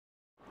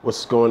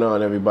What's going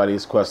on, everybody?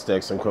 It's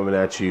QuestX. I'm coming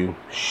at you.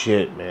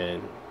 Shit,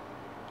 man.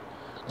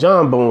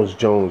 Jon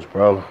Jones,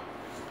 bro.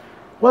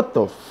 What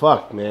the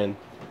fuck, man?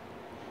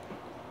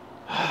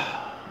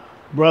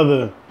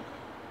 Brother,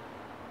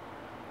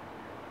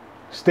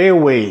 stay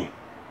away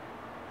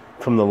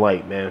from the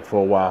light, man,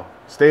 for a while.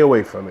 Stay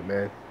away from it,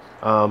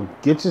 man.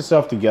 Get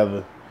yourself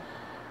together.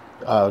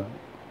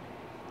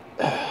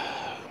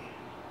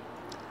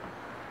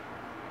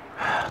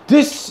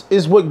 This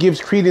is what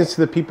gives credence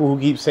to the people who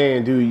keep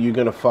saying, dude, you're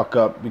going to fuck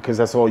up because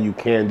that's all you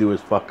can do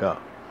is fuck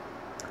up.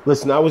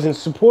 Listen, I was in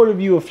support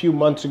of you a few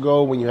months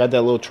ago when you had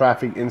that little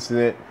traffic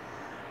incident,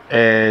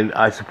 and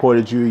I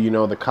supported you. You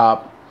know, the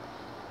cop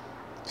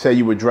said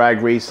you were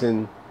drag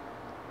racing.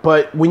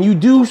 But when you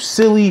do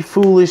silly,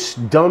 foolish,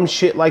 dumb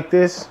shit like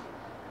this,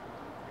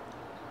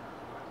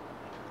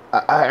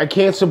 I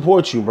can't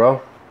support you,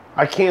 bro.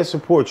 I can't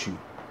support you.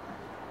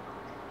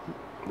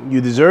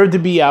 You deserve to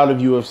be out of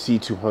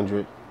UFC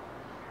 200.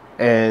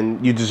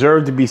 And you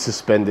deserve to be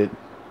suspended.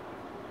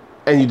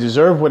 And you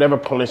deserve whatever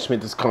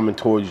punishment is coming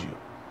towards you.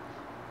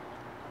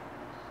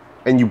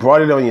 And you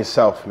brought it on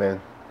yourself, man.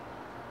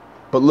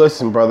 But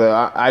listen, brother,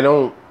 I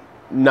don't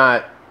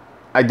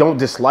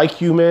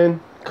dislike you, man.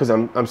 Because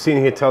I'm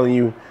sitting here telling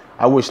you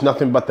I wish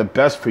nothing but the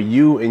best for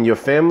you and your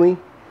family.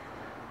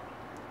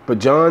 But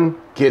Jon,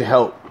 get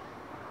help.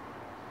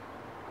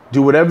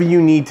 Do whatever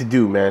you need to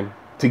do, man,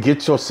 to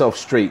get yourself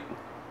straight.